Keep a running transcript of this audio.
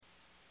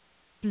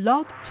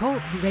Blog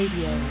Talk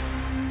Radio.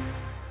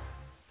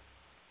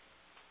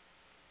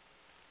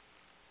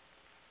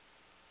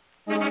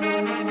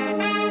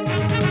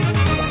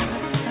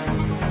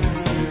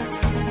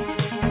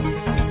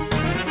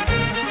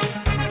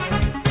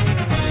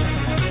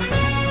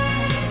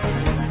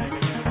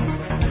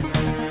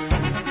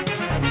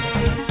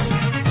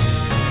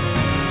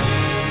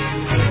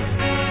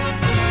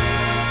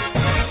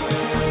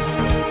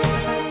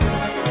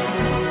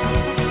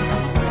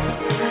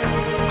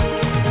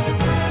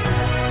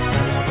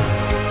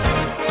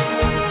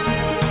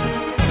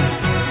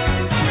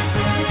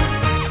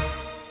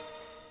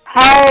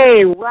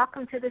 Hey,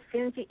 welcome to the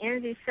Synergy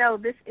Energy Show.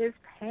 This is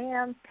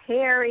Pam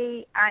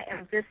Perry. I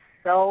am just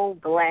so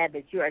glad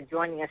that you are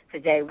joining us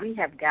today. We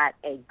have got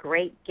a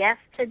great guest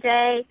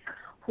today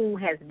who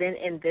has been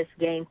in this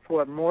game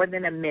for more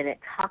than a minute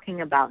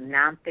talking about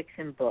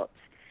nonfiction books.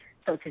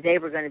 So today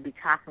we're going to be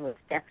talking with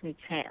Stephanie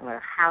Chandler,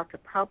 how to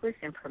publish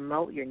and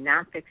promote your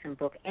nonfiction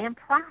book and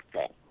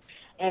profit.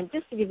 And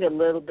just to give you a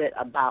little bit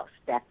about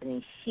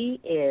Stephanie,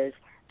 she is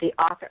the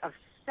author of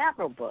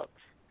several books,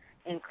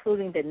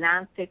 including the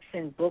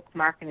Nonfiction Book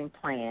Marketing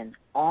Plan,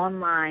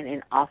 online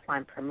and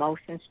offline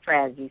promotion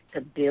strategies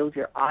to build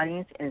your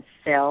audience and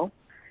sell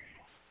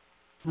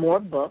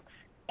more books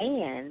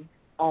and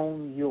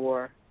own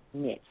your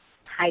niche.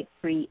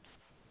 Hype-free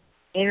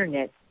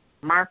internet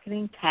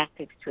marketing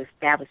tactics to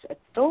establish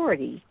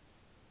authority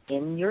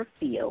in your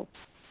field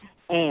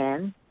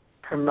and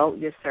promote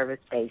your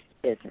service-based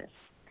business.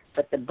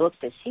 But the book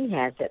that she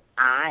has that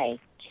I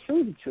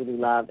truly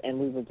love, and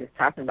we were just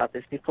talking about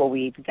this before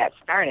we even got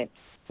started,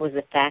 was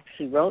the fact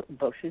she wrote a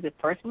book. She was the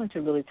first one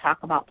to really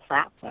talk about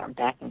platform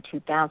back in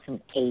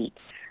 2008,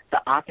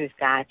 The Author's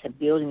Guide to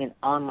Building an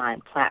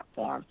Online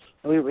Platform.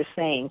 And we were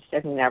saying,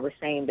 Stephanie and I were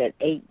saying that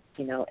 8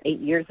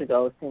 years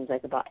ago, it seems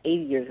like about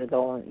 80 years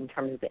ago in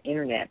terms of the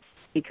Internet,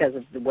 because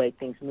of the way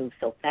things move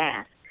so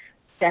fast.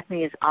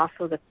 Stephanie is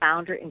also the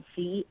founder and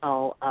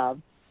CEO of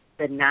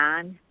the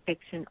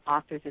Nonfiction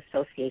Authors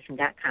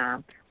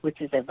Association.com,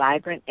 which is a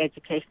vibrant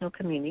educational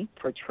community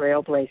for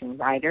trailblazing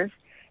writers,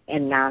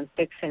 and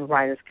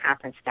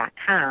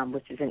NonfictionWritersConference.com,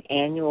 which is an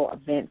annual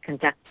event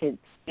conducted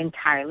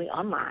entirely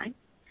online.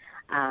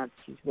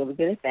 She's really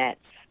good at that.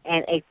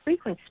 And a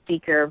frequent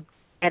speaker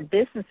at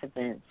business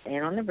events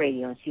and on the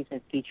radio, and she's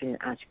been featured in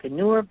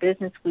Entrepreneur,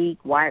 Business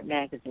Week, Wired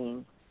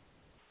Magazine.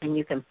 And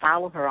you can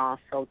follow her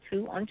also,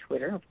 too, on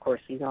Twitter. Of course,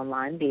 she's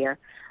online there.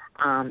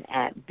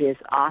 At Biz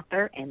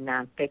Author and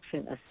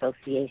Nonfiction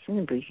Association,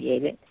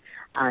 abbreviated,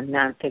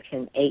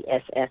 Nonfiction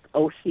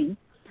ASSOC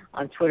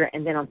on Twitter.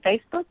 And then on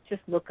Facebook,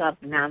 just look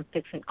up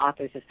Nonfiction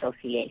Authors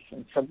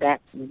Association. So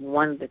that's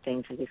one of the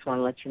things I just want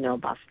to let you know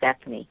about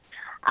Stephanie.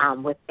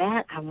 With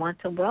that, I want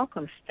to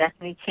welcome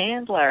Stephanie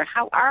Chandler.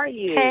 How are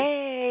you?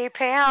 Hey,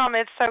 Pam.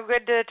 It's so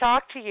good to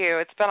talk to you.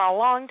 It's been a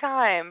long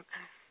time.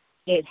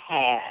 It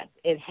has.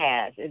 It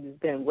has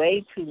been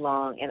way too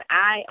long, and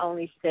I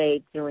only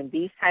stay doing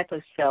these type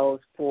of shows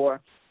for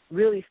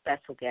really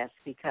special guests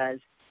because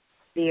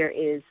there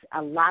is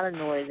a lot of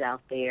noise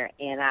out there,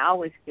 and I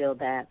always feel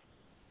that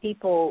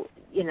people,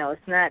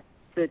 it's not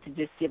good to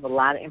just give a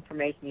lot of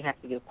information. You have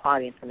to give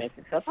quality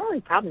information. So I've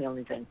probably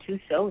only done 2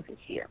 shows this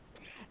year,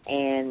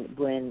 and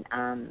when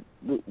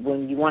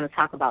you want to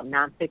talk about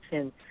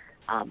nonfiction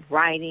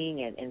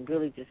writing and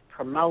really just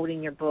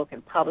promoting your book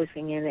and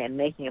publishing in it and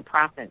making a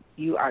profit,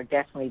 you are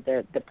definitely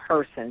the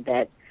person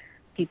that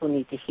people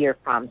need to hear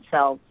from.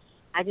 So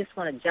I just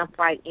want to jump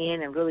right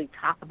in and really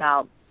talk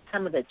about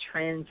some of the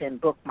trends in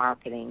book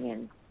marketing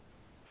and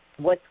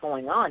what's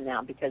going on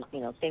now because,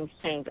 things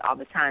change all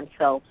the time.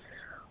 So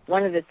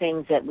one of the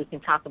things that we can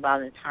talk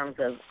about in terms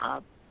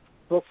of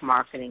book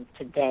marketing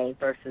today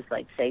versus,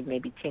 like, say,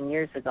 maybe 10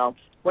 years ago,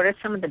 what are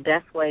some of the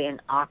best way an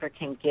author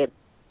can get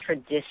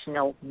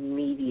traditional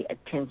media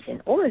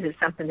attention, or is it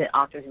something that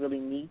authors really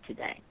need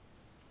today?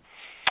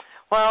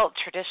 Well,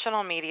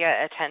 traditional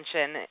media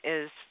attention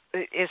is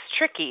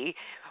tricky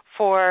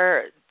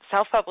for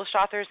self-published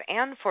authors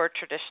and for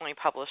traditionally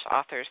published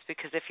authors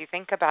because if you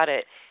think about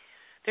it,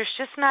 there's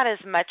just not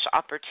as much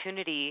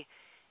opportunity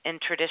in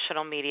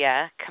traditional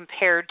media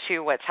compared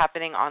to what's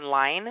happening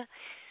online.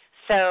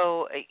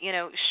 So,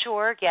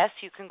 sure, yes,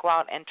 you can go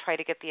out and try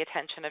to get the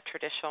attention of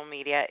traditional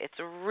media. It's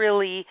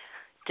really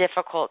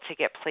difficult to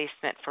get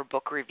placement for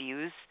book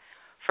reviews.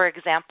 For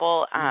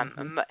example,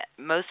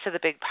 most of the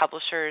big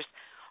publishers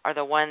are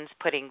the ones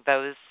putting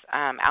those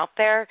out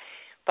there,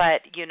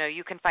 but,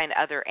 you can find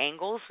other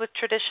angles with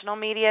traditional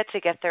media to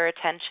get their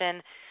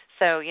attention.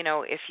 So,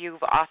 if you've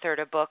authored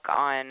a book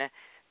on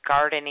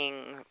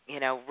gardening,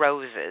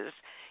 roses,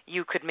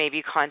 you could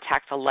maybe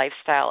contact a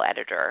lifestyle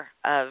editor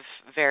of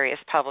various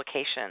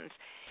publications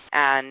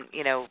and,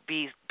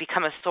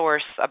 become a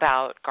source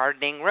about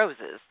gardening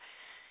roses.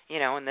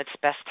 And it's the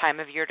best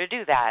time of year to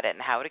do that and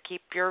how to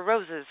keep your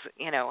roses,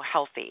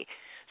 healthy.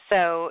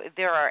 So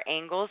there are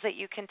angles that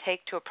you can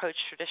take to approach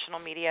traditional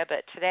media,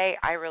 but today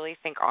I really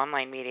think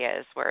online media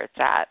is where it's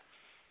at.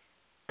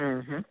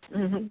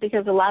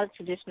 Because a lot of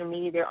traditional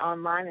media, they're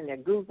online and they're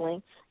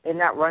Googling. They're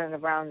not running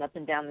around up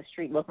and down the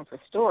street looking for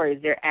stories.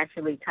 They're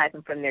actually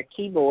typing from their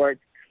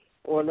keyboards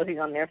or looking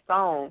on their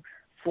phone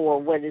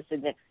for what is the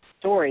next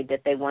story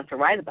that they want to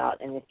write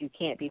about. And if you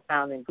can't be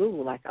found in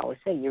Google, like I always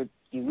say, you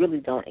really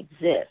don't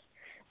exist.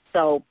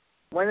 So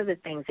one of the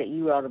things that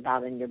you wrote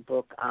about in your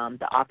book,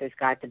 The Author's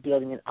Guide to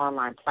Building an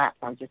Online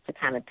Platform, just to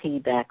kind of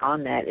piggyback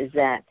on that, is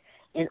that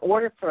in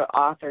order for an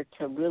author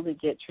to really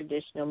get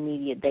traditional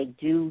media, they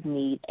do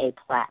need a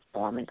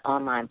platform, an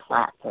online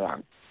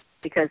platform,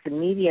 because the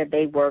media,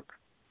 they work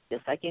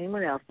just like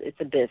anyone else. It's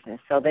a business.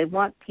 So they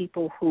want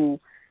people who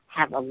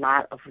have a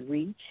lot of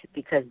reach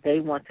because they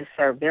want to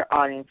serve their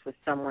audience with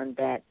someone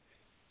that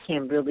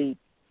can really,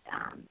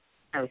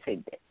 I would say,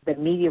 the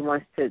media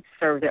wants to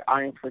serve their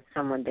audience with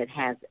someone that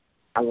has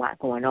a lot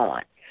going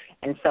on.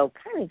 And so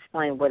kind of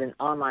explain what an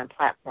online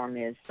platform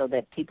is so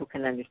that people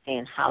can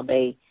understand how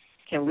they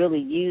can really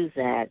use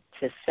that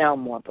to sell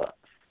more books.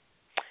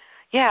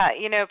 Yeah,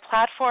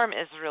 platform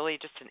is really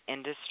just an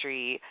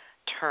industry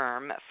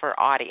term for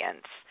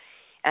audience.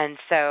 And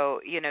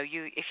so,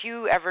 if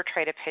you ever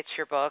try to pitch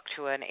your book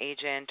to an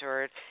agent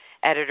or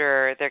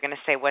editor, they're going to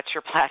say, what's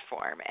your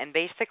platform? And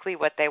basically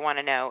what they want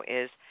to know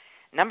is,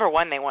 number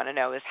one, they want to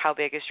know is how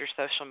big is your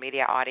social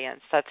media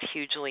audience? That's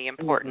hugely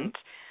important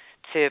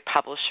to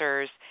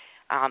publishers.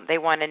 They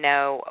want to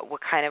know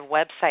what kind of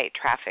website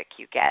traffic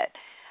you get.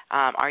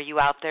 Are you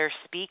out there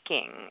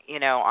speaking,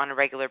 on a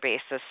regular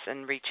basis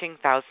and reaching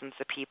thousands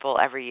of people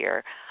every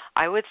year?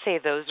 I would say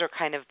those are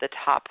kind of the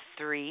top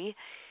three.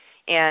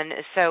 And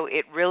so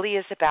it really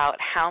is about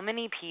how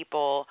many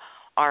people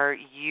are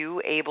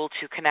you able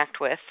to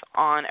connect with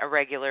on a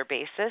regular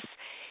basis,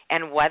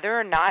 and whether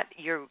or not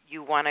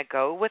you want to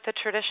go with a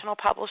traditional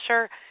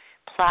publisher.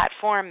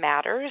 Platform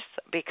matters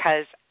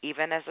because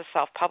even as a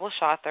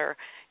self-published author,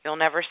 you'll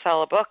never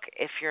sell a book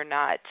if you're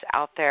not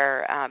out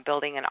there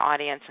building an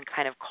audience and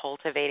kind of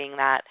cultivating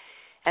that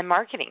and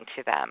marketing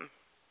to them.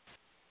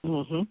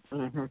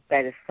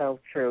 That is so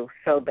true.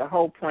 So the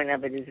whole point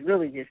of it is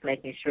really just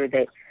making sure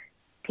that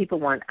people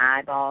want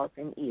eyeballs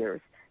and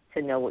ears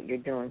to know what you're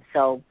doing.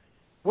 So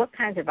what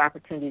kinds of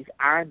opportunities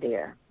are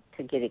there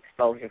to get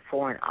exposure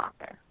for an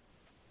author?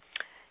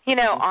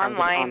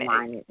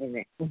 Online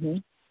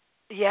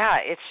yeah,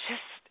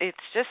 it's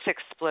just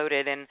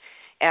exploded, and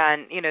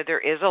there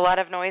is a lot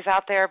of noise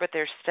out there, but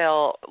there's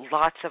still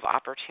lots of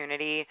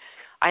opportunity.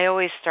 I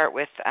always start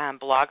with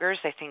bloggers.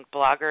 I think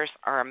bloggers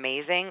are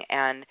amazing,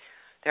 and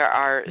there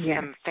are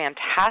some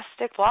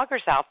fantastic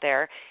bloggers out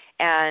there,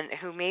 and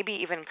who maybe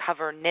even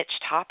cover niche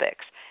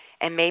topics,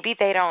 and maybe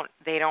they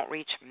don't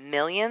reach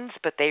millions,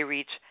 but they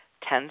reach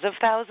tens of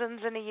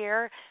thousands in a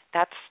year.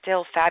 That's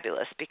still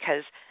fabulous,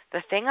 because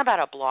the thing about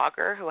a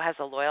blogger who has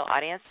a loyal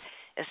audience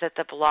is that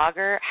the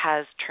blogger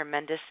has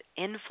tremendous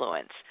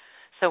influence.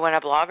 So when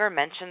a blogger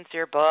mentions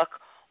your book,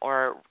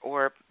 or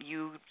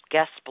you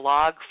guest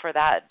blog for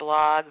that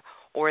blog,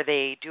 or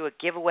they do a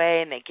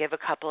giveaway and they give a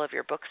couple of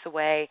your books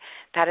away,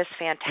 that is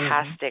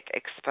fantastic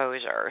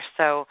exposure.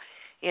 So,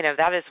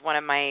 that is one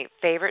of my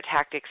favorite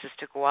tactics, is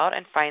to go out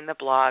and find the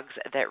blogs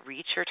that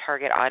reach your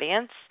target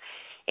audience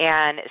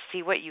and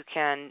see what you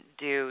can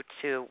do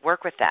to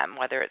work with them,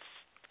 whether it's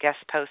guest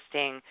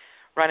posting,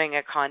 running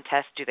a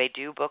contest, do they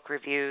do book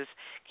reviews,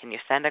 can you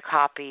send a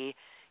copy,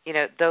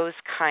 those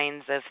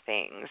kinds of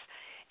things.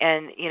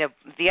 And,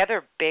 the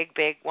other big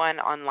one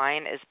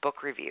online is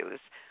book reviews.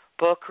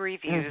 Book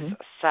reviews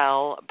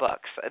sell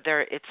books.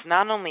 It's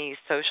not only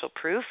social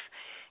proof,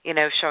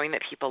 showing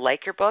that people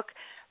like your book,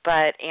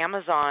 but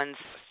Amazon's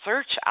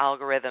search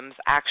algorithms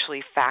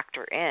actually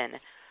factor in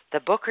the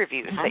book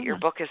reviews that your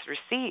book has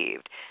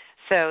received.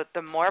 So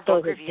the more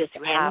book reviews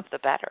you have, the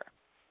better.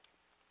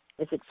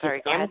 Is it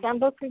just Amazon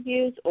book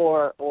reviews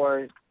or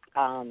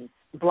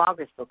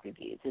bloggers book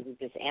reviews? Is it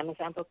just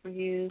Amazon book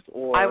reviews?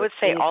 Or I would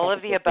say all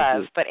of the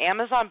above, but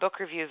Amazon book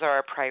reviews are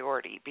a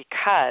priority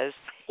because,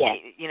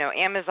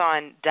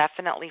 Amazon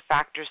definitely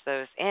factors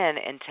those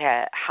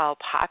into how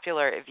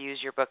popular it views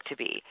your book to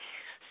be.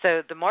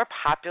 So the more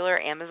popular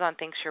Amazon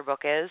thinks your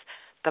book is,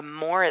 the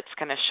more it's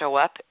going to show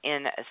up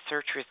in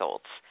search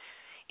results.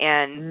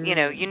 And, you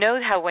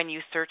know how when you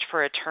search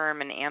for a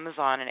term in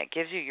Amazon and it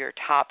gives you your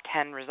top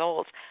 10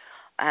 results,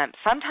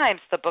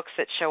 sometimes the books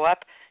that show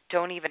up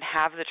don't even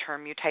have the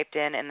term you typed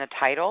in the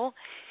title,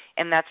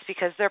 and that's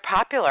because they're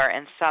popular.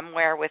 And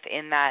somewhere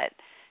within that,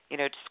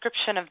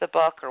 description of the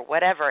book or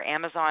whatever,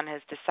 Amazon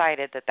has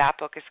decided that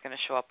book is going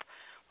to show up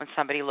when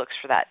somebody looks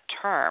for that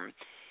term.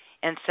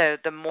 And so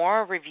the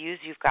more reviews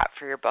you've got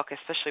for your book,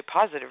 especially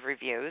positive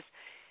reviews,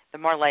 the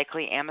more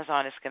likely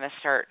Amazon is going to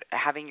start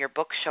having your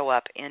book show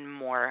up in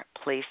more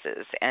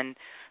places. And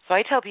so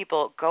I tell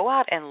people, go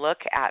out and look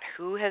at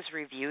who has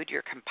reviewed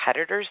your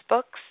competitors'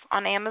 books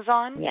on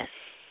Amazon. Yes.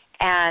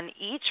 And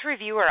each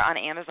reviewer on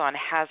Amazon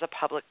has a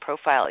public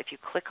profile. If you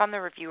click on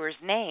the reviewer's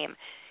name,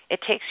 it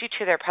takes you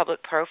to their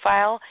public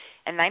profile,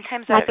 and 9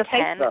 times out of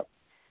 10, Facebook.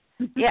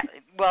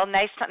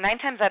 9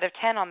 times out of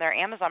 10 on their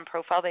Amazon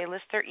profile, they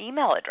list their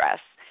email address,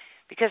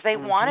 because they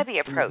want to be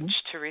Mm-hmm.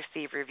 approached to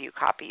receive review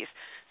copies.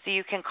 So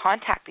you can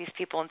contact these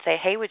people and say,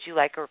 hey, would you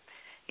like a,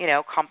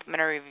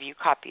 complimentary review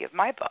copy of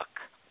my book?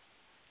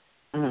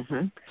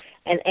 Mm-hmm.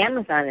 And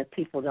Amazon, if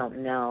people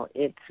don't know,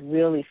 it's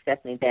really,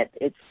 Stephanie, that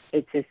it's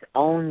its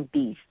own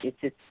beast. It's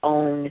its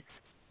own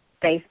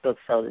Facebook,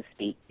 so to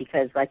speak,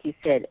 because like you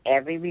said,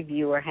 every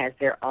reviewer has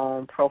their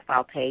own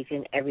profile page,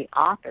 and every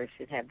author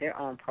should have their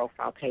own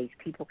profile page.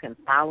 People can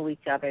follow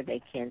each other.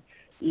 They can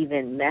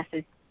even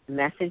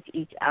message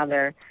each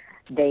other.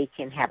 They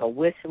can have a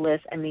wish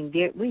list. I mean,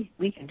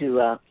 we could do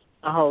a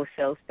whole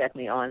show,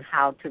 Stephanie, on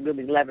how to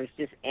really leverage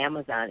just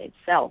Amazon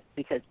itself,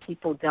 because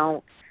people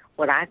don't,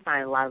 what I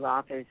find a lot of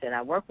authors that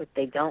I work with,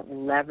 they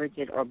don't leverage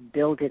it or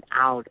build it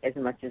out as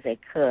much as they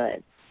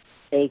could.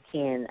 They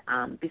can,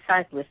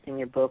 besides listing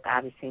your book,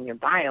 obviously in your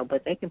bio,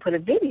 but they can put a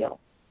video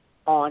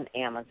on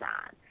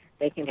Amazon.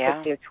 They can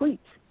put their tweets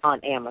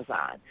on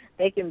Amazon.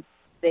 They can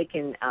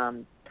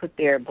put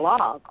their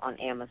blog on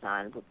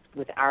Amazon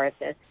with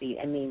RSS feed.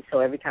 I mean, so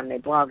every time they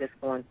blog, it's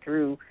going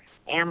through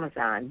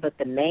Amazon. But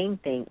the main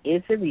thing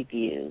is the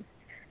reviews.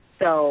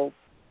 So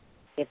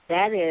if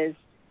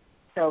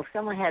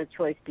someone had a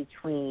choice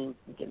between,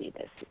 I'll give you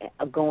this,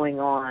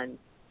 going on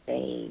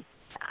I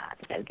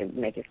got to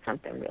make it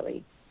something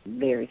really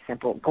very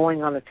simple,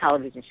 going on a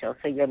television show,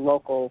 say your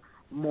local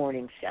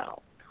morning show,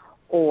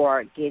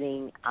 or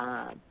getting,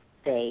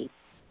 say,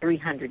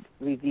 300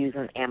 reviews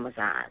on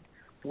Amazon,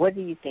 what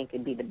do you think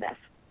would be the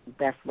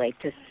best way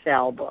to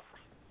sell books?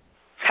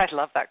 I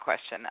love that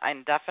question.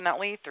 I'm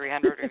definitely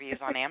 300 reviews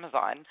on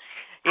Amazon.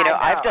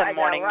 I've done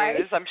morning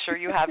news. I'm sure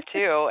you have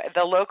too.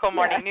 The local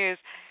morning news,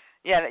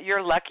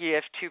 you're lucky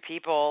if 2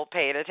 people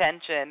paid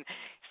attention.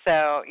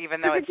 So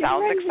even though it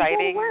sounds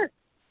exciting,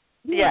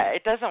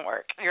 it doesn't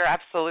work. You're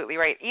absolutely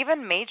right.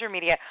 Even major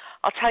media,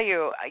 I'll tell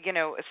you,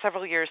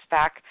 several years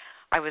back,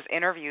 I was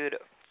interviewed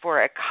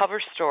for a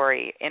cover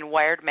story in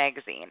Wired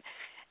magazine.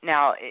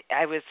 Now,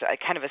 I was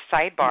kind of a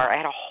sidebar. I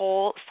had a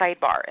whole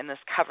sidebar in this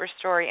cover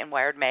story in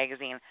Wired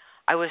magazine.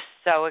 I was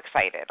so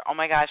excited. Oh,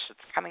 my gosh, it's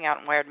coming out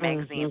in Wired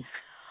magazine.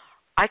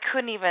 I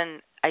couldn't even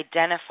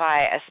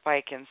identify a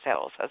spike in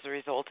sales as a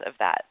result of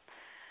that.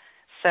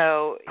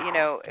 So,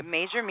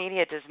 major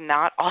media does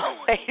not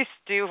always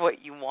do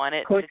what you want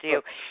it to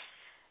do.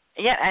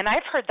 Yeah, and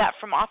I've heard that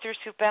from authors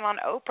who've been on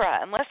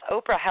Oprah. Unless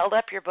Oprah held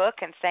up your book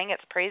and sang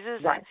its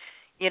praises and,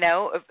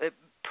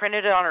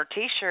 printed it on her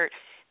T-shirt,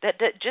 that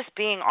just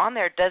being on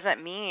there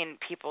doesn't mean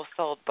people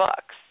sold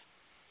books.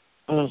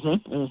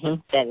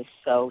 That is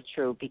so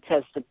true,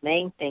 because the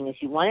main thing is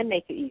you want to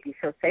make it easy.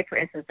 So say, for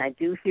instance, I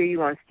do hear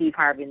you on Steve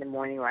Harvey in the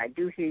morning, or I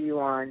do hear you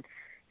on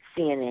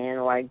CNN,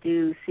 or I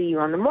do see you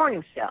on the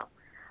morning show.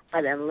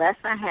 But unless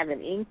I have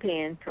an ink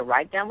pen to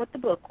write down what the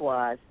book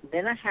was,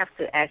 then I have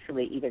to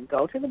actually either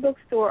go to the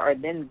bookstore or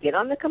then get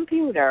on the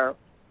computer.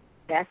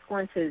 That's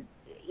going to,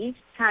 each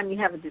time you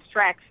have a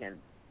distraction,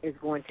 is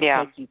going to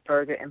take you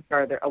further and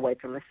further away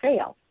from a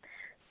sale.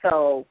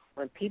 So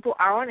when people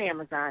are on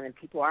Amazon, and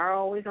people are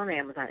always on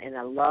Amazon, and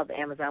I love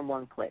Amazon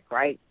One Click,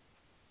 right?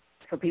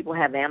 So people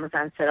have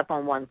Amazon set up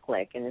on One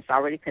Click, and it's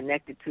already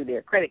connected to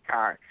their credit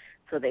card.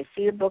 So they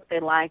see a book they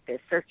like, they're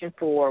searching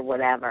for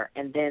whatever,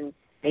 and then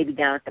maybe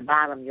down at the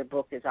bottom your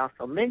book is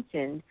also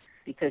mentioned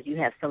because you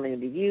have so many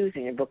reviews,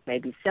 and your book may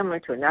be similar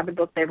to another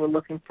book they were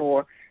looking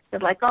for.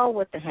 It's like, oh,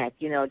 what the heck,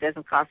 it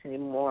doesn't cost any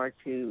more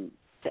to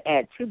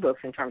add 2 books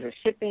in terms of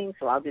shipping,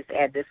 so I'll just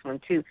add this one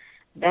too.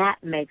 That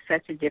makes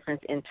such a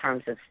difference in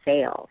terms of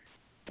sales,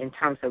 in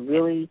terms of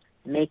really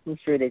making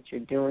sure that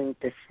you're doing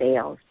the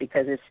sales,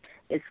 because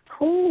it's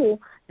cool.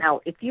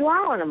 Now, if you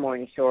are on a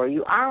morning show or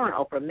you are on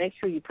Oprah, make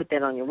sure you put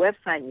that on your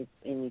website and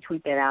you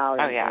tweet that out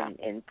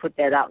and put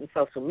that out in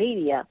social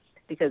media,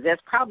 because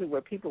that's probably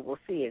where people will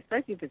see it,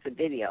 especially if it's a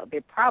video.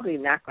 They're probably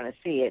not going to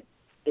see it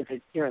if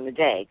it's during the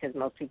day, because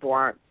most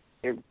people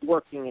they're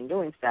working and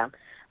doing stuff.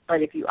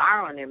 But if you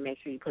are on there, make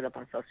sure you put it up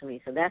on social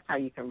media. So that's how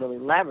you can really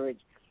leverage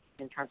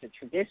in terms of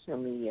traditional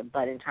media.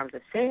 But in terms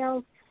of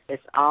sales,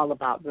 it's all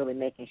about really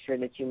making sure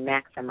that you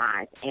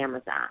maximize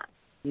Amazon.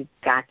 You've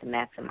got to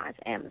maximize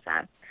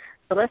Amazon.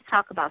 So let's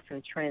talk about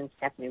some trends,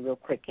 Stephanie, real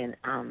quick in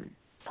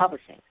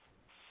publishing.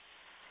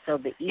 So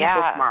the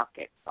ebook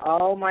market.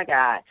 Oh my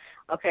God.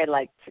 Okay,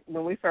 like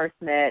when we first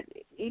met,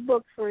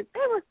 ebooks were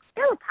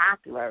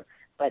popular,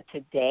 but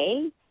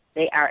today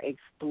they are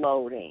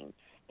exploding,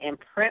 and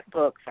print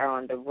books are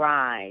on the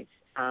rise,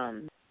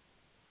 and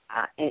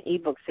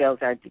ebook sales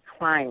are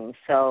declining.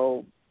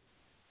 So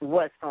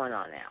what's going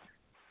on now?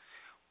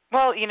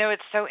 Well,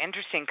 it's so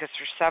interesting because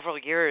for several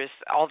years,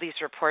 all these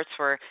reports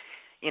were,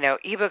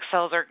 ebook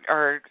sales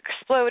are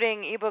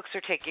exploding, ebooks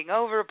are taking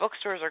over,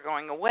 bookstores are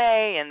going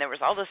away, and there was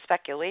all this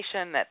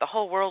speculation that the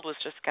whole world was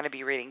just going to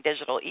be reading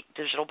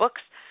digital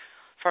books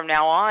from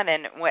now on.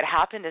 And what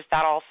happened is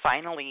that all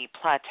finally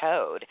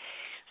plateaued.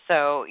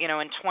 So, in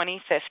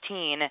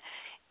 2015,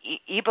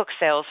 ebook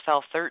sales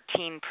fell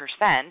 13%,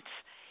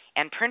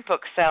 and print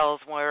book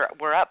sales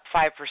were up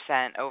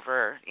 5%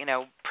 over,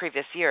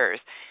 previous years.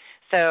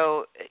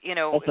 So,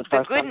 It's the the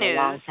first good time in a news.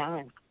 long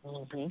time.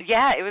 Mm-hmm.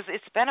 Yeah,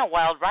 it's been a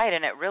wild ride,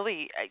 and it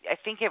really, I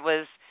think it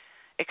was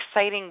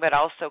exciting but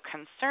also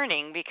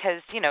concerning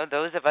because,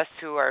 those of us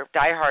who are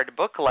diehard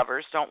book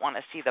lovers don't want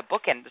to see the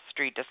book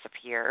industry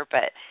disappear.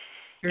 But,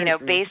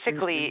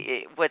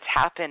 basically what's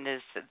happened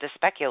is the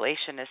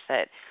speculation is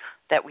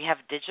that we have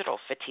digital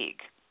fatigue,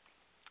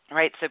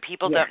 right? So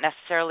people don't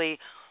necessarily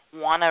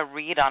want to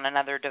read on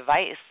another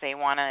device. They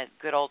want a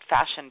good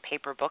old-fashioned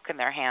paper book in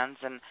their hands.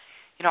 And,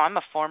 I'm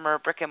a former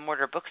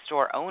brick-and-mortar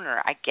bookstore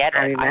owner. I get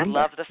it. I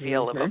love the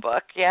feel of a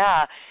book.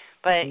 Yeah.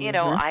 But,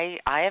 I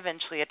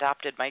eventually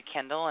adopted my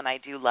Kindle, and I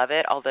do love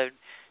it, although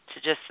to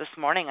just this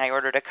morning I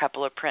ordered a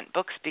couple of print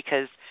books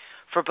because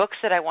for books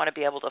that I want to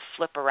be able to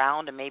flip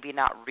around and maybe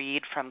not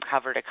read from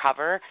cover to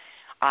cover,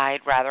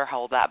 I'd rather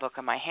hold that book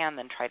in my hand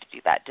than try to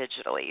do that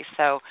digitally.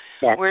 So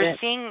we're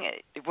seeing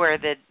where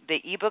the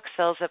ebook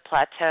sales have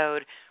plateaued,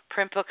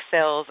 print book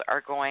sales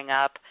are going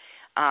up.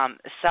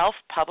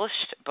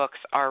 Self-published books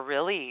are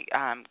really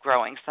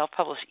growing.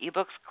 Self-published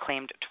ebooks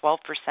claimed 12%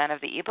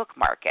 of the ebook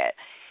market,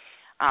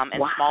 and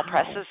small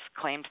presses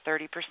claimed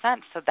 30%.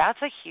 So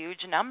that's a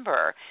huge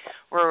number.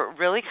 We're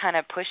really kind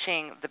of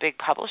pushing the big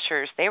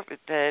publishers.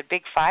 The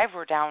big five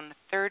were down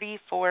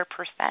 34%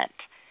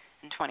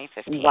 in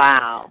 2015.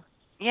 Wow.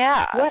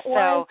 Yeah.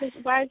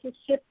 Why is this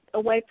shift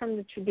away from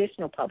the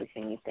traditional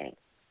publishing, you think?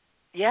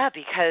 Yeah,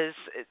 because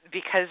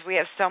we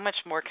have so much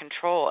more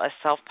control as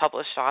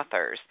self-published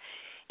authors.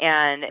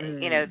 And,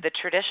 the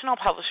traditional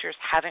publishers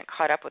haven't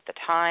caught up with the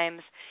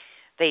times.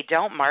 They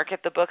don't market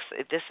the books.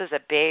 This is a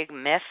big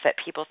myth that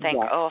people think,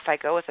 if I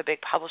go with a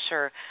big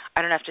publisher,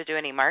 I don't have to do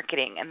any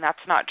marketing. And that's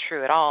not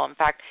true at all. In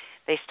fact,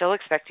 they still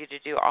expect you to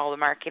do all the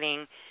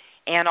marketing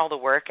and all the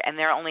work, and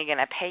they're only going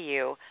to pay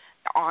you,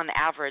 on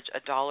average,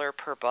 $1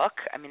 per book.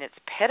 I mean, it's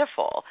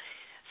pitiful.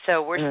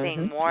 So we're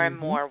seeing more and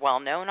more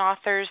well-known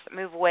authors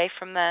move away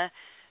from the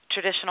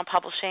traditional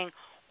publishing,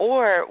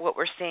 or what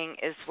we're seeing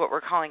is what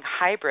we're calling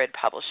hybrid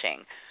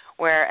publishing,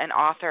 where an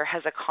author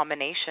has a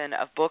combination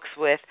of books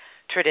with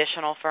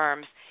traditional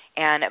firms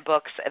and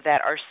books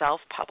that are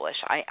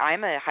self-published.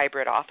 I'm a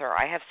hybrid author.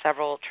 I have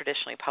several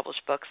traditionally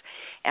published books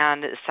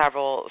and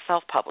several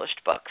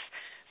self-published books.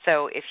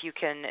 So if you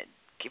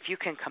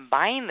can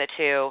combine the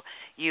two,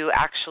 you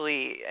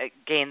actually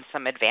gain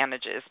some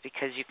advantages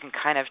because you can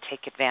kind of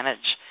take advantage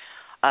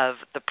of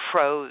the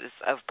pros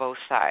of both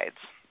sides.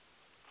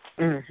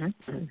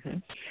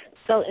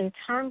 So in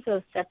terms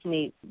of,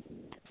 Stephanie,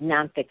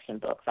 nonfiction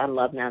books, I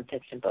love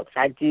nonfiction books.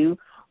 I do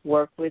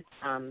work with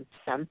some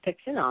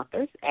fiction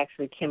authors.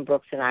 Actually, Kim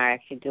Brooks and I are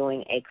actually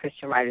doing a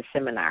Christian writer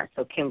seminar.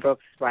 So Kim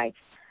Brooks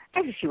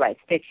she writes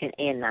fiction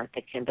and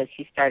nonfiction, but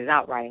she started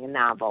out writing a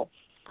novel,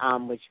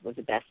 which was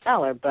a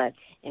bestseller. But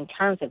in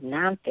terms of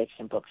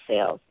nonfiction book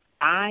sales,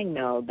 I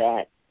know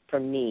that for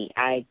me,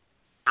 I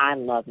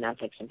love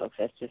nonfiction books.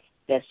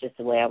 That's just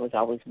the way I was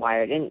always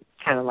wired. And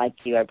kind of like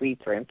you, I read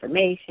for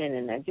information,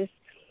 and I'm just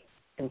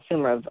a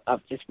consumer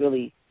of just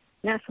really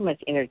not so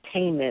much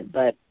entertainment,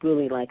 but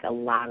really like a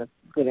lot of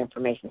good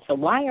information. So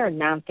why are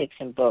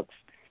nonfiction books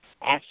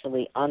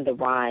actually on the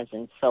rise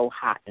and so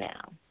hot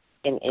now?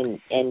 And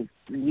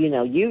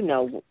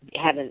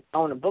having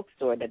owned a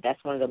bookstore,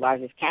 that's one of the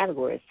largest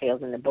categories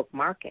sales in the book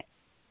market.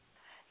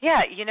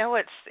 Yeah,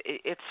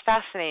 it's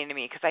fascinating to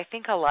me because I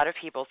think a lot of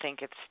people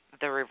think it's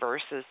the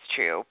reverse is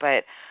true,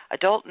 but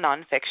adult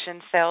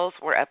nonfiction sales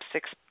were up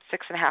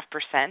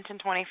 6.5% in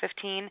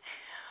 2015.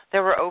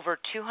 There were over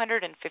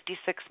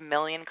 256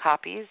 million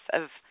copies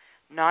of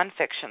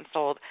nonfiction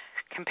sold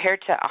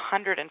compared to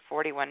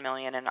 141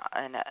 million in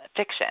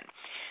fiction.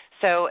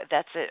 So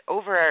that's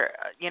over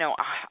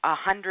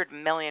 100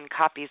 million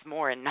copies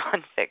more in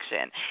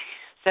nonfiction.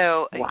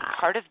 So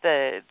part of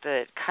the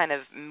kind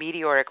of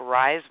meteoric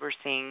rise we're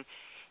seeing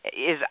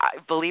is,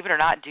 believe it or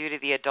not, due to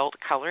the adult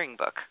coloring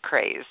book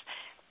craze.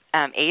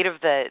 8 of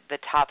the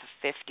top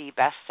 50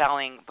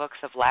 best-selling books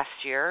of last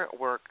year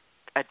were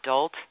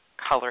adult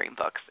coloring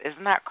books.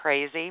 Isn't that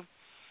crazy?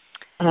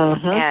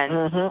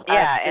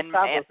 Yeah, and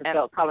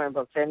adult coloring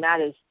books, they're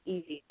not as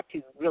easy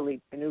to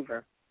really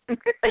maneuver.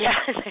 Yeah,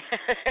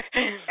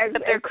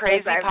 but they're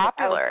crazy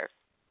popular.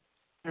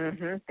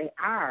 They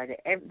are.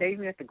 They're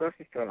even at the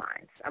grocery store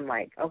lines. I'm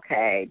like,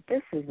 okay,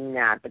 this is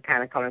not the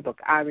kind of coloring book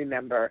I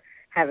remember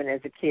having as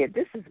a kid.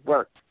 This is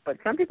work, but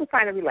some people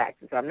find it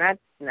relaxing, so I'm not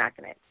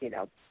knocking it,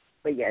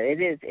 But yeah,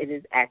 it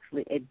is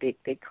actually a big,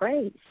 big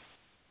craze.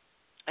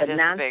 It is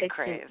a big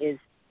craze.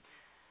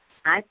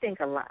 I think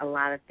a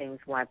lot of things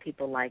why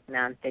people like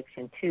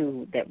nonfiction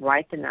too, that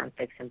write the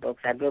nonfiction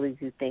books. I really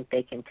do think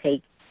they can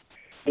take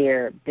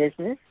their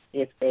business,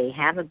 if they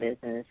have a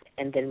business,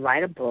 and then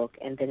write a book,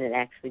 and then it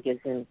actually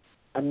gives them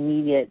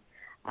immediate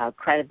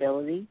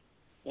credibility,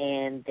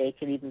 and they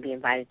could even be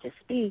invited to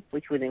speak,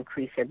 which would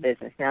increase their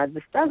business. Now,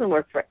 this doesn't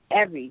work for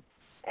every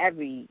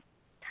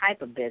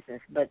type of business,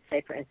 but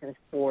say, for instance,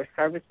 for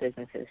service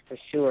businesses, for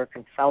sure,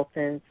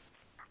 consultants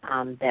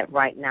that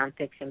write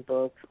nonfiction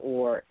books,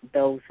 or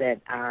those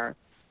that are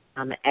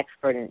an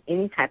expert in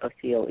any type of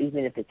field,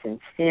 even if it's in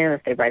STEM,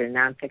 if they write a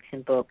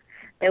nonfiction book,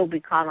 they will be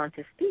called on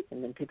to speak,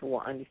 and then people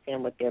will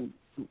understand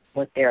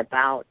what they're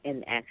about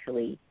and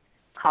actually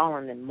call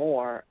on them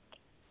more,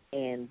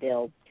 and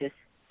they'll just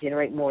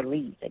generate more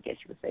leads, I guess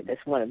you would say.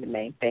 That's one of the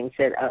main things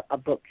that a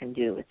book can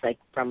do. It's like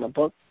from a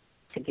book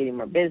to getting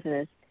more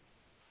business.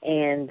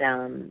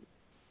 And,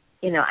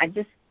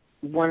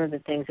 one of the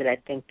things that I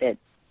think that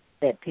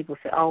people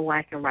say, oh, well,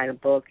 I can write a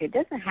book. It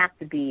doesn't have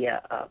to be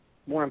a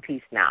War and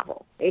Peace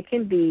novel. It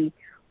can be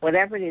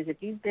whatever it is. If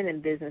you've been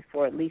in business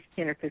for at least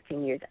 10 or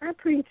 15 years, I'm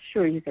pretty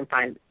sure you can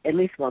find at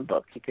least one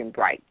book you can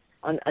write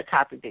on a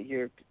topic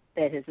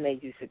that has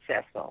made you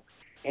successful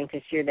and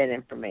can share that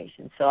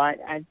information. So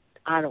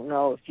I don't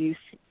know if you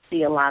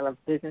see a lot of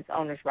business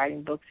owners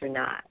writing books or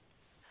not.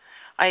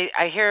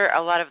 I hear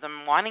a lot of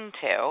them wanting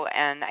to,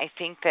 and I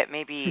think that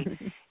maybe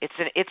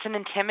it's an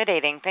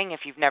intimidating thing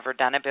if you've never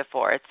done it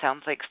before. It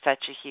sounds like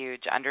such a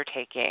huge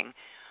undertaking.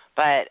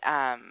 But,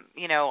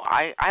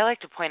 I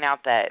like to point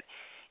out that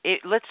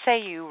let's say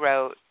you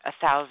wrote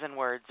 1,000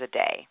 words a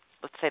day.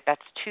 Let's say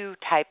that's 2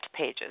 typed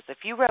pages.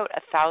 If you wrote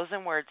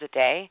 1,000 words a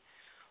day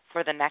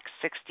for the next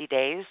 60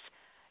 days,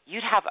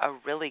 you'd have a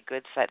really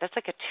good site. That's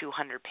like a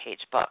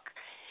 200-page book.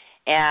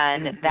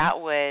 And that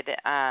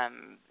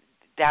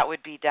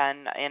would be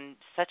done in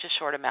such a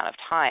short amount of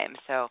time.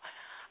 So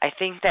I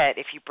think that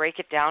if you break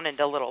it down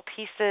into little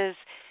pieces,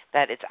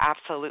 that it's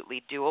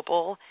absolutely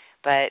doable,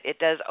 but it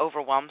does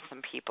overwhelm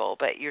some people.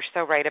 But you're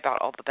so right about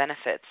all the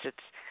benefits. It's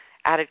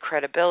added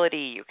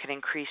credibility. You can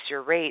increase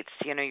your rates.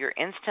 You're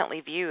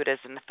instantly viewed as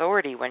an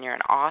authority when you're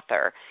an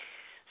author.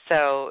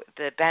 So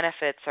the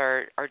benefits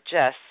are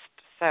just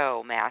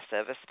so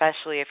massive,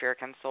 especially if you're a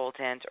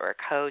consultant or a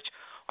coach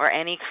or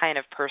any kind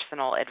of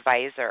personal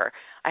advisor.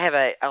 I have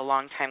a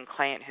longtime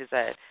client who's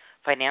a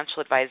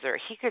financial advisor.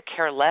 He could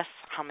care less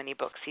how many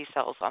books he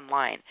sells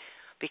online,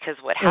 because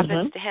what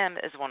happens to him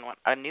is when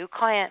a new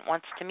client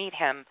wants to meet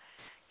him,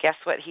 guess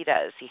what he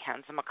does? He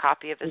hands him a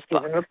copy of his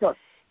book.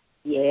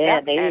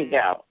 Yeah, there you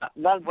go.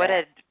 Love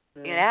that.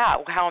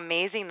 How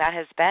amazing that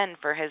has been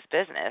for his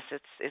business.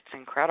 It's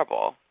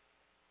incredible.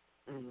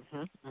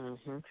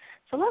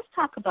 So let's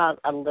talk about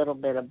a little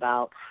bit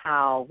about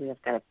how, we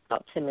have got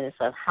about 10 minutes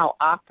left, how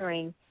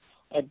authoring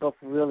a book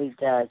really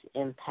does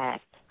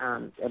impact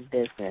a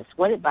business.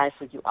 What advice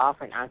would you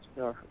offer an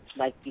entrepreneur,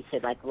 like you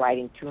said, like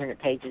writing 200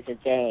 pages a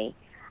day?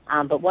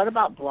 But what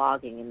about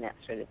blogging and that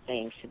sort of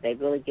thing? Should they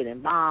really get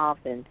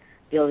involved in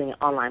building an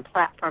online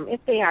platform if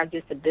they are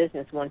just a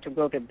business wanting to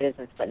grow their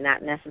business but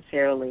not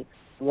necessarily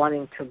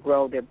wanting to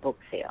grow their book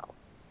sales?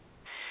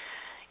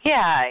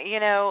 Yeah,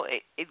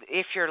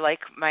 if you're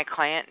like my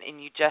client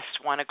and you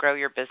just want to grow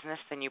your business,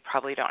 then you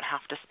probably don't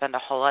have to spend a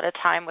whole lot of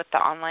time with the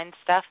online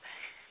stuff.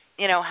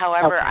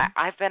 However,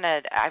 I've been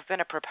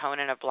a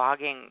proponent of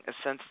blogging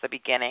since the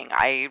beginning.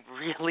 I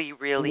really,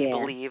 really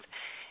believe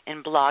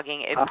in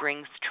blogging. It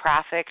brings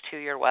traffic to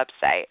your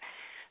website.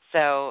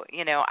 So,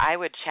 I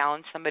would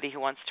challenge somebody who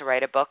wants to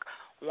write a book,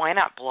 why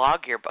not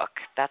blog your book?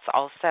 That's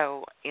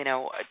also,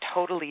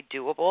 totally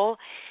doable.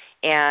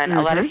 And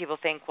a lot of people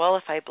think, well,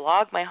 if I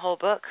blog my whole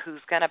book,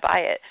 who's going to buy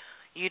it?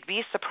 You'd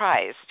be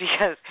surprised,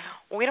 because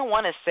we don't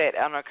want to sit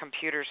on a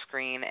computer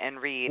screen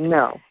and read,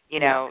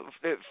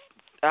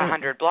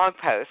 100 blog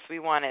posts. We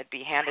want it to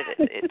be handed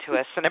it to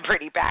us in a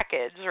pretty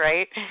package,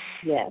 right?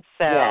 Yes.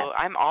 So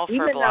I'm all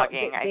for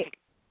blogging. Go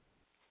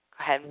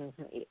ahead.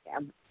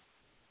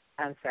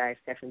 I'm sorry,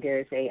 Stephanie.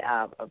 There's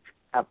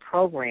a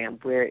program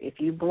where if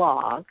you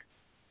blog,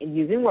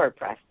 using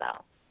WordPress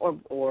though,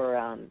 or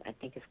I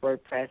think it's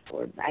WordPress,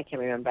 or I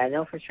can't remember, but I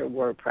know for sure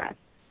WordPress,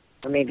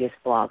 or maybe it's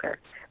Blogger.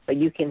 But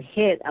you can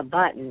hit a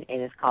button,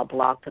 and it's called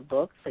Blog to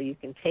Book, so you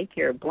can take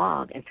your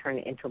blog and turn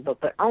it into a book,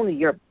 but only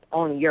your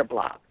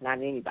blog, not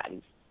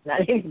anybody's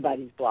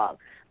blog.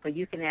 But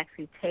you can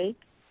actually take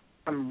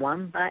from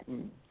one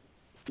button,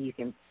 you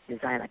can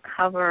design a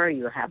cover,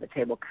 you'll have a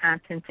table of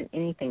contents and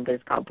anything, but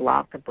it's called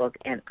Blog to Book,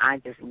 and I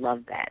just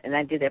love that. And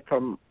I did that for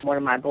one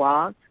of my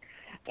blogs,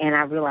 and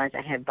I realized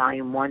I had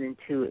volume 1 and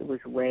 2. It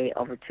was way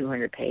over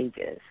 200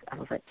 pages. I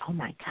was like, oh,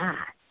 my God.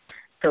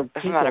 So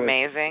isn't that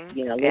amazing?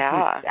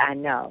 I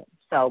know.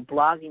 So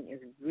blogging is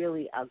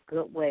really a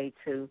good way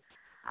to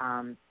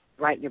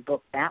write your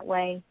book that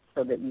way,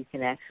 so that you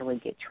can actually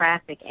get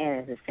traffic, and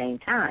at the same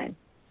time,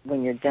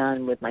 when you're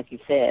done with, like you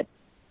said,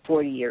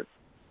 40 or,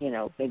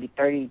 maybe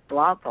 30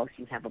 blog posts,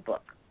 you have a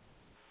book.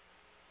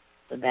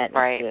 So that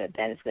is good.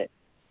 That is good.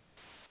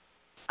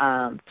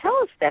 Tell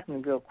us,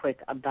 Stephanie, real quick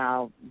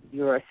about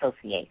your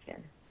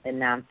association, the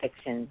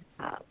Nonfiction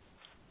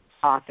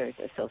Authors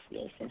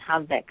Association. How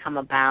did that come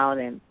about,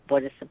 and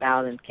what it's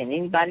about, and can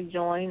anybody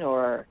join,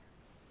 or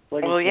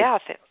what is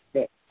it?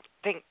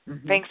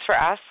 Thanks for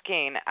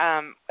asking.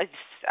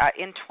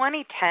 In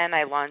 2010,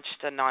 I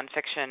launched a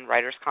nonfiction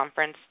writers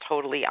conference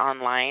totally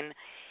online.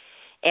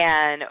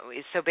 And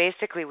so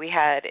basically we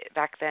had,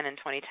 back then in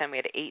 2010, we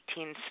had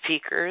 18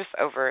 speakers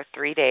over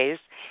 3 days.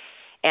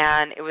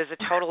 And it was a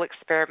total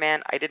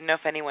experiment. I didn't know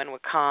if anyone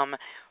would come,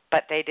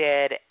 but they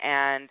did,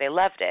 and they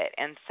loved it.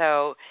 And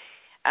so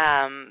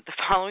the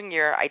following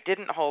year, I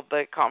didn't hold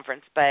the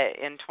conference, but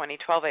in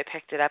 2012, I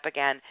picked it up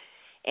again.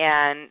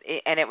 and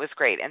it was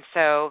great. And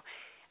so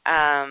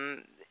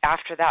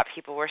after that,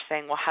 people were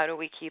saying, well, how do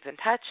we keep in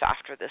touch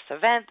after this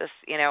event?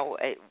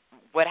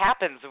 What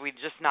happens? We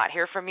just not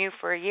hear from you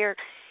for a year?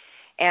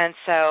 And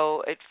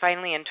so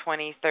finally in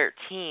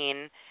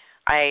 2013,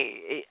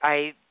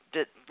 I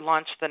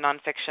launched the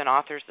Nonfiction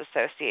Authors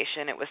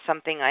Association. It was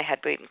something I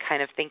had been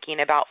kind of thinking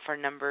about for a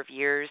number of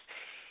years.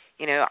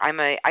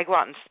 I go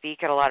out and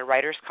speak at a lot of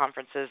writers'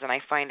 conferences, and I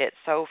find it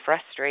so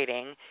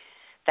frustrating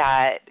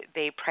that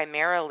they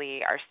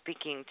primarily are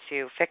speaking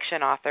to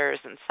fiction authors,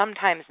 and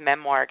sometimes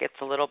memoir gets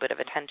a little bit of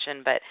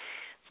attention, but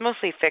it's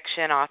mostly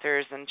fiction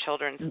authors and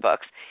children's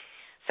books.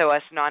 So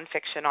us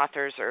nonfiction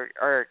authors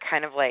are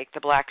kind of like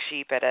the black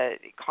sheep at a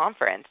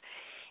conference.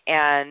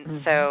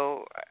 And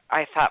so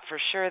I thought for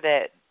sure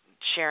that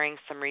sharing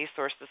some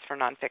resources for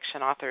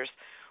nonfiction authors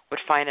would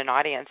find an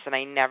audience, and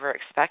I never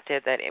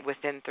expected that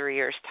within 3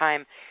 years'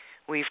 time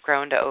we've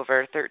grown to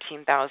over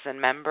 13,000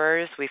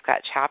 members. We've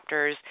got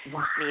chapters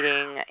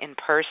meeting in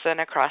person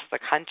across the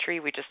country.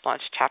 We just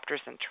launched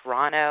chapters in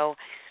Toronto.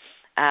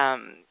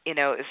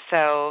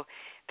 So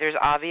there's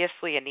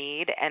obviously a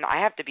need, and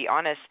I have to be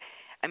honest,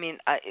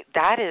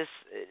 that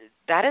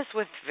is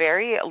with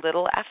very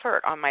little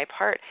effort on my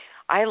part.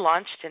 I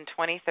launched in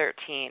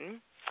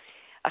 2013.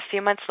 A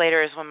few months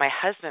later is when my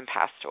husband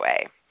passed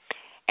away.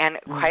 And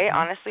quite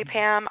honestly,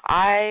 Pam,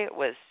 I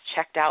was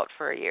checked out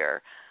for a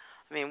year.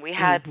 We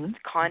had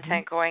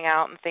content going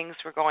out and things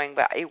were going,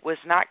 but it was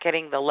not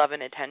getting the love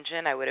and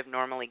attention I would have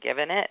normally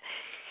given it,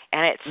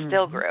 and it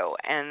still grew.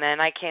 And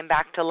then I came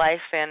back to life,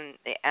 and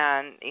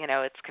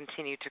it's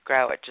continued to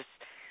grow at just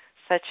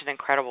such an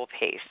incredible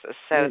pace.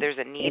 So there's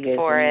a need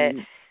for it.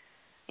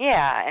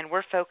 Yeah, and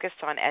we're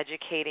focused on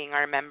educating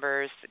our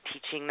members,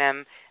 teaching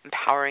them,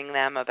 empowering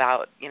them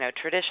about,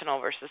 traditional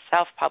versus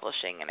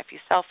self-publishing. And if you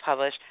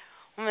self-publish,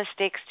 what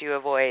mistakes do you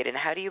avoid, and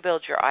how do you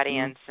build your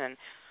audience? And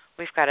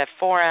we've got a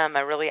forum,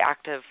 a really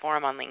active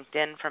forum on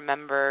LinkedIn for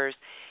members.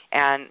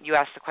 And you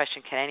asked the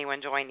question, can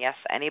anyone join? Yes,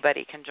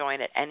 anybody can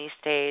join at any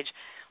stage,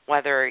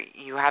 whether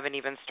you haven't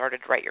even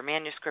started to write your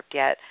manuscript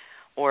yet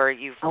or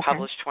you've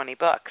published 20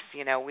 books.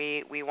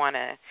 We want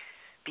to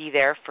be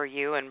there for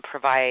you and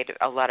provide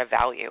a lot of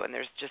value. And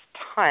there's just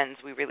tons.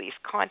 We release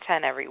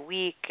content every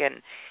week, and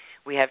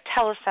we have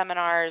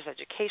teleseminars,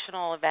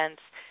 educational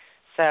events.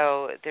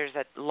 So there's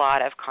a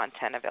lot of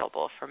content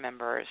available for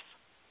members.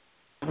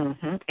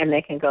 And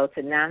they can go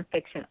to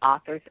Nonfiction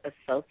Authors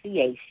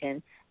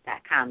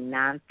Association.com,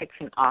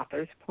 Nonfiction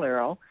Authors,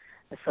 plural,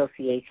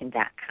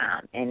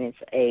 Association.com. And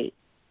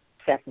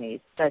Stephanie,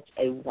 it's such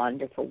a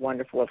wonderful,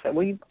 wonderful website.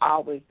 We've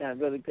always done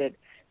really good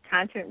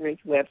content-rich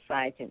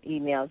websites and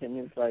emails and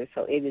newsletters,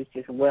 so it is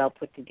just well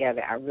put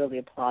together. I really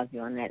applaud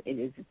you on that. It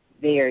is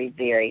very,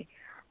 very,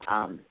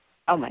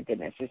 oh my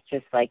goodness, it's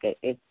just like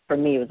for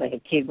me, it was like a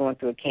kid going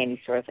through a candy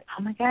store. It's like,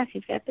 oh my gosh,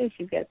 you've got this,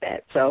 you've got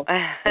that. So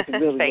it's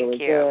really, really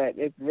good.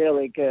 It's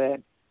really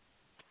good.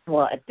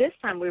 Well, at this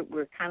time,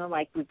 we're kind of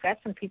like, we've got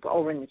some people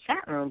over in the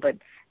chat room, but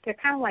they're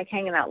kind of like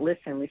hanging out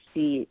listening. We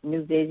see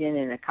New Vision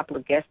and a couple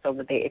of guests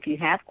over there. If you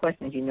have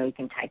questions, you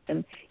can type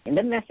them in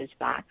the message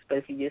box. But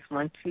if you just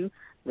want to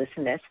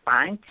listen, that's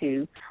fine,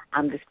 too.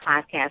 This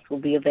podcast will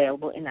be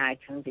available in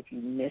iTunes. If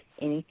you missed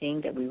anything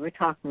that we were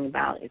talking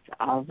about, it's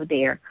all over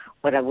there.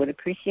 What I would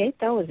appreciate,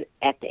 though, is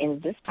at the end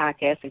of this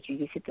podcast that you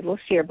just hit the little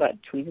share button,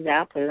 tweet it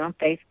out, put it on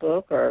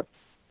Facebook, or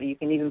you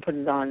can even put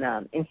it on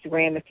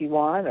Instagram if you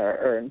want,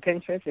 or in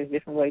Pinterest. There's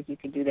different ways you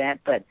can do that.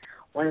 But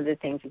one of the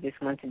things I just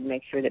wanted to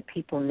make sure that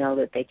people know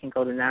that they can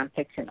go to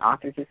Nonfiction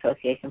Authors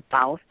Association,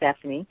 follow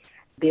Stephanie,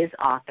 Biz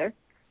Author.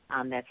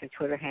 That's her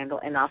Twitter handle,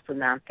 and also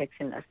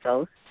Nonfiction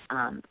Assoc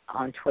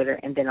on Twitter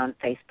and then on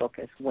Facebook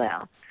as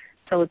well.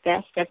 So with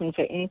that, Stephanie, is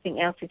there anything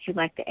else that you'd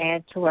like to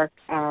add to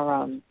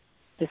our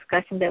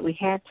discussion that we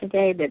had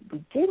today that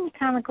we didn't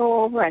kind of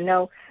go over? I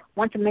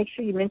want to make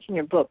sure you mention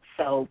your book.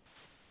 So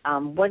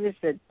what is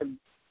do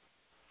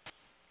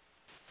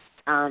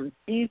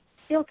you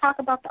still talk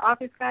about the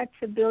Author's Guide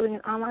to Building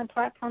an Online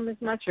Platform as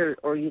much,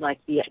 or you like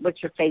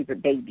what's your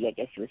favorite baby, I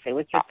guess you would say?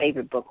 What's your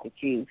favorite book that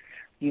you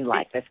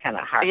like? That's kind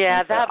of hard.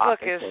 Yeah, that book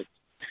is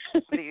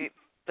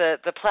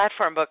the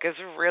platform book is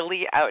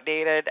really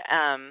outdated,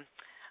 and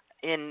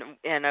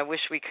I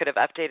wish we could have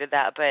updated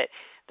that. But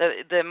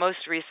the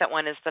most recent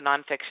one is the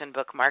Nonfiction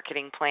Book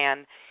Marketing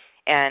Plan,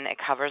 and it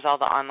covers all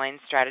the online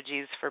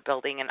strategies for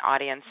building an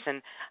audience.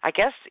 And I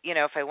guess,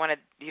 if I wanted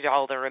you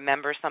all to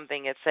remember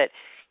something, it's that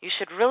you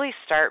should really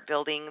start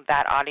building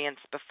that audience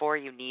before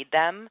you need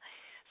them.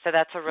 So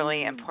that's a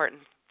really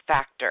important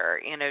factor.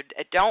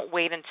 Don't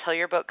wait until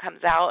your book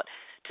comes out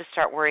to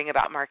start worrying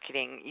about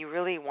marketing. You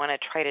really want to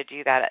try to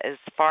do that as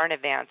far in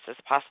advance as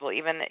possible.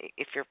 Even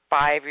if you're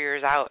 5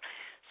 years out,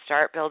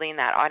 start building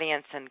that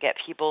audience and get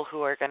people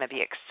who are going to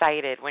be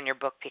excited when your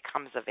book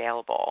becomes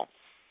available.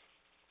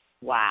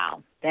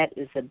 Wow, that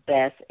is the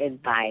best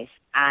advice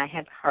I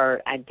have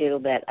heard. I diddle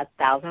that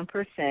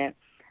 1,000%.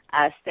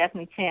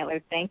 Stephanie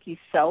Chandler, thank you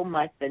so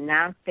much. The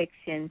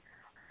Nonfiction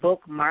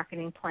Book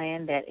Marketing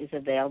Plan that is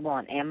available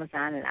on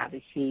Amazon, and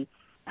obviously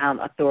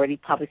Authority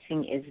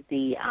Publishing is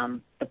the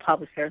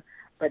publisher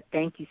But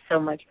thank you so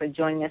much for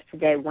joining us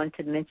today. I want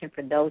to mention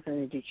for those in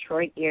the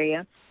Detroit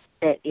area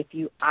that if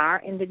you are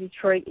in the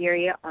Detroit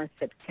area on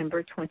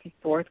September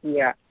 24th,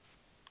 we are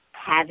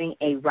having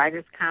a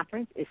writers'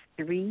 conference. It's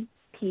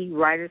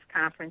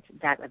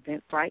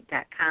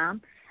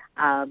 3pwritersconference.eventbrite.com.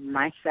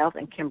 Myself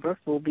and Kim Brooks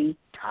will be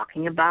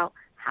talking about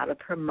how to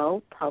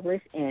promote,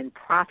 publish, and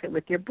profit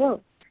with your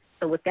book.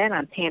 So with that,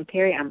 I'm Pam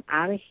Perry. I'm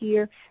out of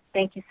here.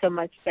 Thank you so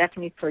much,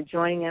 Stephanie, for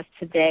joining us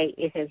today.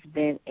 It has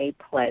been a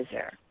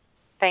pleasure.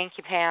 Thank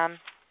you, Pam.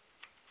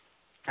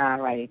 All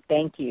righty.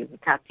 Thank you. We'll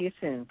talk to you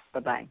soon.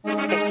 Bye-bye.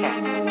 Take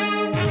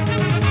care.